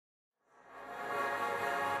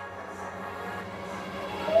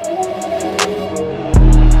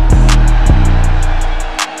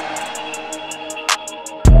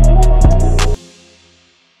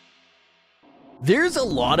There's a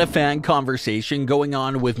lot of fan conversation going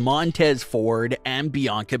on with Montez Ford and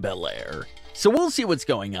Bianca Belair, so we'll see what's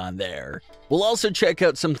going on there. We'll also check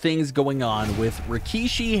out some things going on with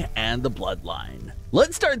Rikishi and the Bloodline.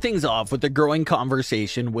 Let's start things off with the growing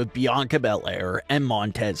conversation with Bianca Belair and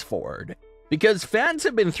Montez Ford, because fans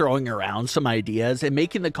have been throwing around some ideas and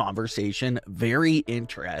making the conversation very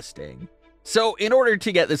interesting. So in order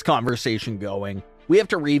to get this conversation going, we have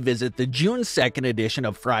to revisit the June 2nd edition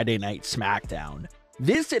of Friday Night SmackDown.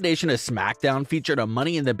 This edition of SmackDown featured a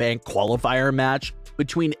Money in the Bank qualifier match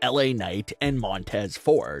between LA Knight and Montez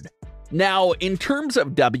Ford. Now, in terms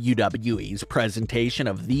of WWE's presentation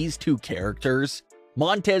of these two characters,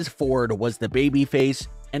 Montez Ford was the babyface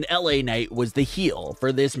and LA Knight was the heel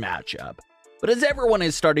for this matchup. But as everyone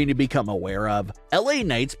is starting to become aware of, LA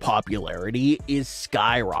Knight's popularity is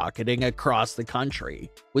skyrocketing across the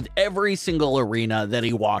country, with every single arena that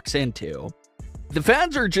he walks into. The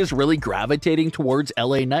fans are just really gravitating towards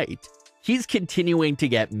LA Knight. He's continuing to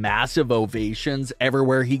get massive ovations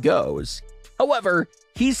everywhere he goes. However,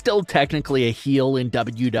 he's still technically a heel in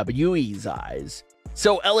WWE's eyes.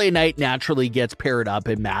 So LA Knight naturally gets paired up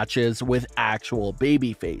in matches with actual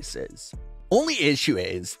babyfaces. Only issue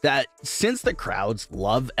is that since the crowds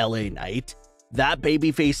love LA Knight, that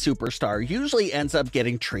babyface superstar usually ends up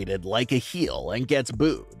getting treated like a heel and gets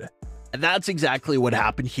booed. And that's exactly what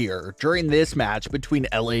happened here during this match between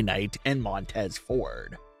LA Knight and Montez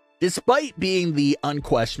Ford. Despite being the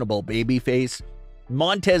unquestionable babyface,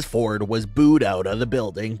 Montez Ford was booed out of the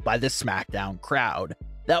building by the SmackDown crowd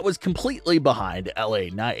that was completely behind LA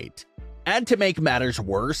Knight. And to make matters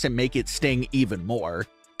worse and make it sting even more,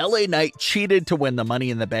 LA Knight cheated to win the Money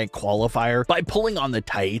in the Bank qualifier by pulling on the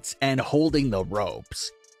tights and holding the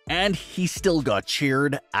ropes. And he still got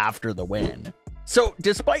cheered after the win. So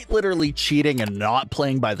despite literally cheating and not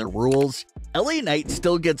playing by the rules, LA Knight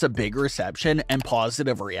still gets a big reception and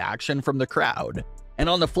positive reaction from the crowd. And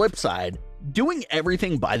on the flip side, doing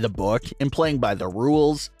everything by the book and playing by the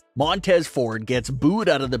rules, Montez Ford gets booed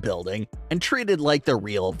out of the building and treated like the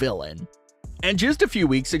real villain. And just a few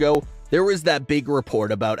weeks ago, there was that big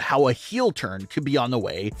report about how a heel turn could be on the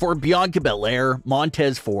way for Bianca Belair,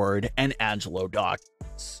 Montez Ford, and Angelo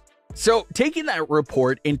Dawkins. So taking that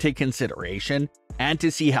report into consideration, and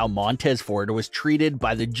to see how Montez Ford was treated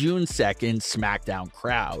by the June 2nd SmackDown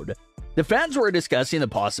crowd, the fans were discussing the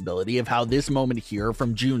possibility of how this moment here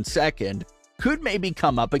from June 2nd could maybe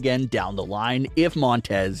come up again down the line if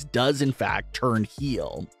Montez does in fact turn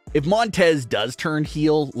heel. If Montez does turn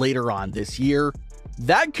heel later on this year,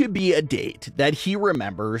 that could be a date that he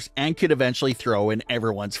remembers and could eventually throw in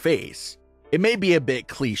everyone's face. It may be a bit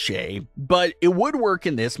cliche, but it would work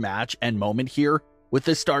in this match and moment here with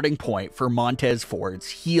the starting point for Montez Ford's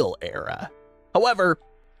heel era. However,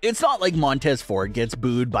 it's not like Montez Ford gets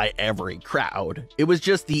booed by every crowd. It was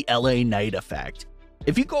just the LA Knight effect.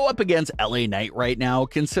 If you go up against LA Knight right now,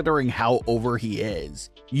 considering how over he is,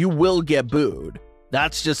 you will get booed.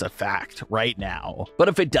 That's just a fact right now. But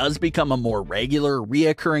if it does become a more regular,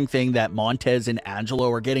 reoccurring thing that Montez and Angelo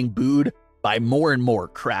are getting booed by more and more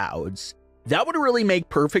crowds, that would really make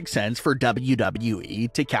perfect sense for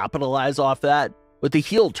WWE to capitalize off that with the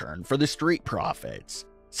heel turn for the Street Profits.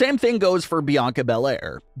 Same thing goes for Bianca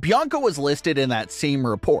Belair. Bianca was listed in that same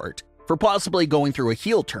report for possibly going through a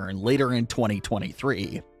heel turn later in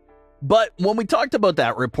 2023. But when we talked about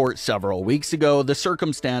that report several weeks ago, the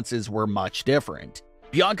circumstances were much different.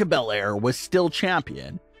 Bianca Belair was still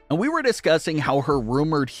champion, and we were discussing how her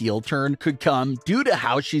rumored heel turn could come due to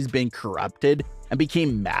how she's been corrupted and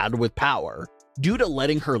became mad with power, due to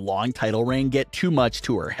letting her long title reign get too much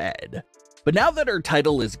to her head. But now that her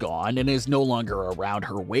title is gone and is no longer around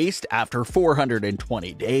her waist after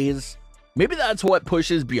 420 days, maybe that's what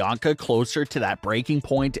pushes Bianca closer to that breaking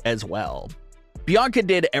point as well. Bianca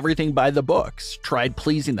did everything by the books, tried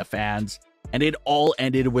pleasing the fans, and it all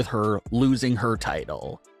ended with her losing her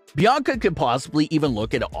title. Bianca could possibly even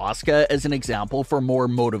look at Asuka as an example for more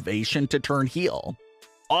motivation to turn heel.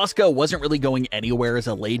 Asuka wasn't really going anywhere as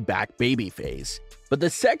a laid-back babyface, but the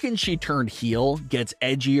second she turned heel, gets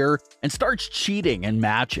edgier, and starts cheating in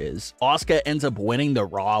matches, Asuka ends up winning the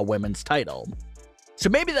Raw Women's title. So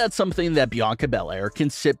maybe that's something that Bianca Belair can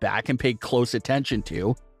sit back and pay close attention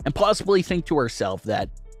to, and possibly think to herself that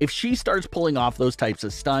if she starts pulling off those types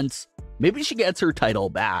of stunts, maybe she gets her title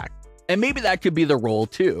back. And maybe that could be the role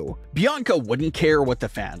too. Bianca wouldn't care what the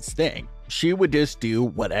fans think. She would just do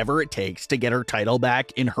whatever it takes to get her title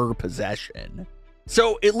back in her possession.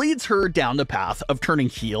 So it leads her down the path of turning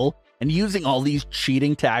heel and using all these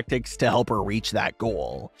cheating tactics to help her reach that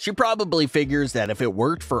goal. She probably figures that if it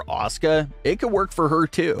worked for Asuka, it could work for her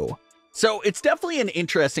too. So it's definitely an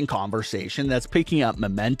interesting conversation that's picking up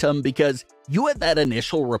momentum because you had that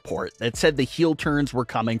initial report that said the heel turns were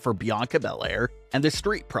coming for Bianca Belair and the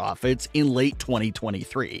Street Profits in late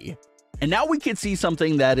 2023. And now we could see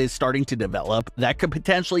something that is starting to develop that could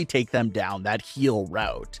potentially take them down that heel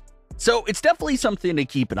route. So it's definitely something to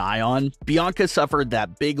keep an eye on. Bianca suffered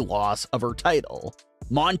that big loss of her title.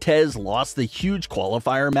 Montez lost the huge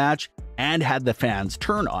qualifier match and had the fans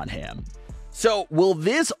turn on him. So will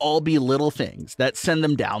this all be little things that send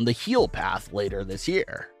them down the heel path later this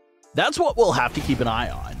year? That's what we'll have to keep an eye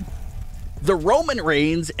on. The Roman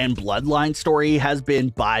Reigns and Bloodline story has been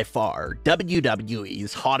by far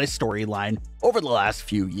WWE's hottest storyline over the last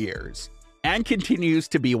few years, and continues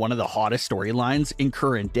to be one of the hottest storylines in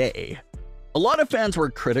current day. A lot of fans were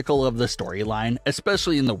critical of the storyline,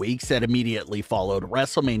 especially in the weeks that immediately followed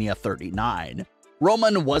WrestleMania 39.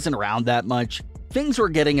 Roman wasn't around that much, things were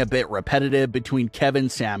getting a bit repetitive between Kevin,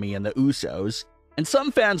 Sami, and the Usos, and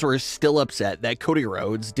some fans were still upset that Cody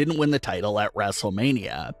Rhodes didn't win the title at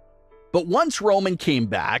WrestleMania. But once Roman came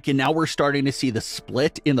back and now we're starting to see the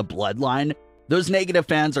split in the bloodline, those negative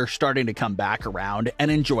fans are starting to come back around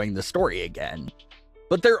and enjoying the story again.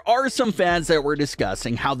 But there are some fans that were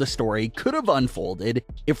discussing how the story could have unfolded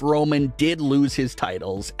if Roman did lose his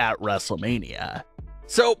titles at WrestleMania.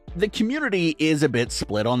 So the community is a bit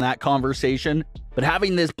split on that conversation, but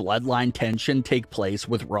having this bloodline tension take place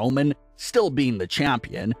with Roman still being the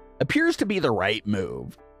champion appears to be the right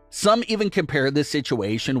move. Some even compare this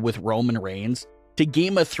situation with Roman Reigns to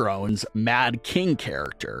Game of Thrones' Mad King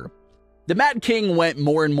character. The Mad King went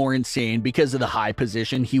more and more insane because of the high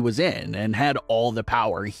position he was in and had all the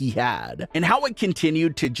power he had, and how it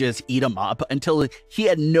continued to just eat him up until he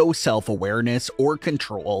had no self-awareness or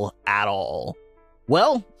control at all.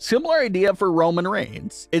 Well, similar idea for Roman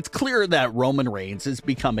Reigns. It's clear that Roman Reigns is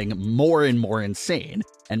becoming more and more insane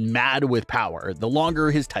and mad with power the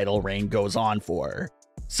longer his title reign goes on for.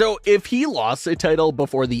 So if he lost the title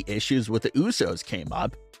before the issues with the Usos came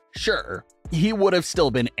up, sure, he would have still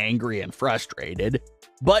been angry and frustrated,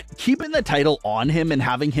 but keeping the title on him and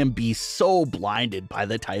having him be so blinded by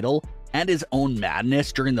the title and his own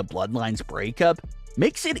madness during the Bloodline's breakup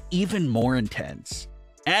makes it even more intense.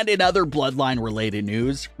 And in other Bloodline-related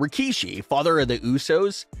news, Rikishi, father of the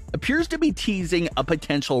Usos, appears to be teasing a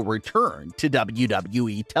potential return to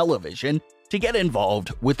WWE television to get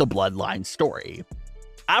involved with the Bloodline story.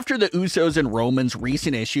 After the Usos and Roman's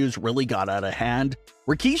recent issues really got out of hand,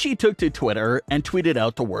 Rikishi took to Twitter and tweeted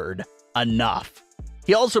out the word, "Enough."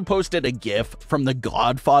 He also posted a GIF from the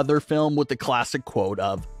Godfather film with the classic quote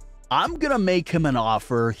of, "I'm gonna make him an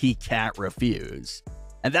offer he can't refuse."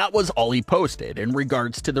 And that was all he posted in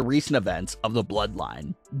regards to the recent events of the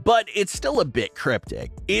Bloodline. But it's still a bit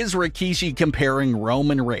cryptic. Is Rikishi comparing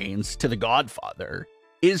Roman Reigns to the Godfather?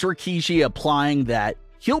 Is Rikishi implying that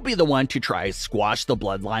he'll be the one to try squash the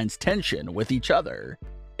Bloodline's tension with each other?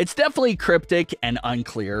 It's definitely cryptic and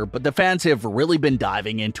unclear, but the fans have really been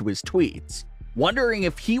diving into his tweets, wondering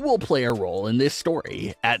if he will play a role in this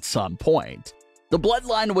story at some point. The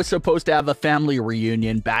Bloodline was supposed to have a family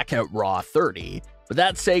reunion back at Raw 30, but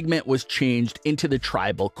that segment was changed into the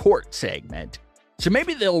Tribal Court segment. So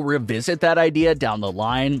maybe they'll revisit that idea down the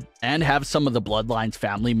line and have some of the Bloodline's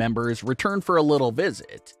family members return for a little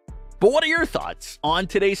visit. But what are your thoughts on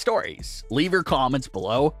today's stories? Leave your comments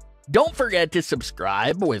below. Don't forget to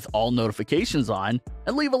subscribe with all notifications on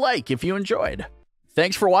and leave a like if you enjoyed.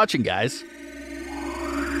 Thanks for watching, guys.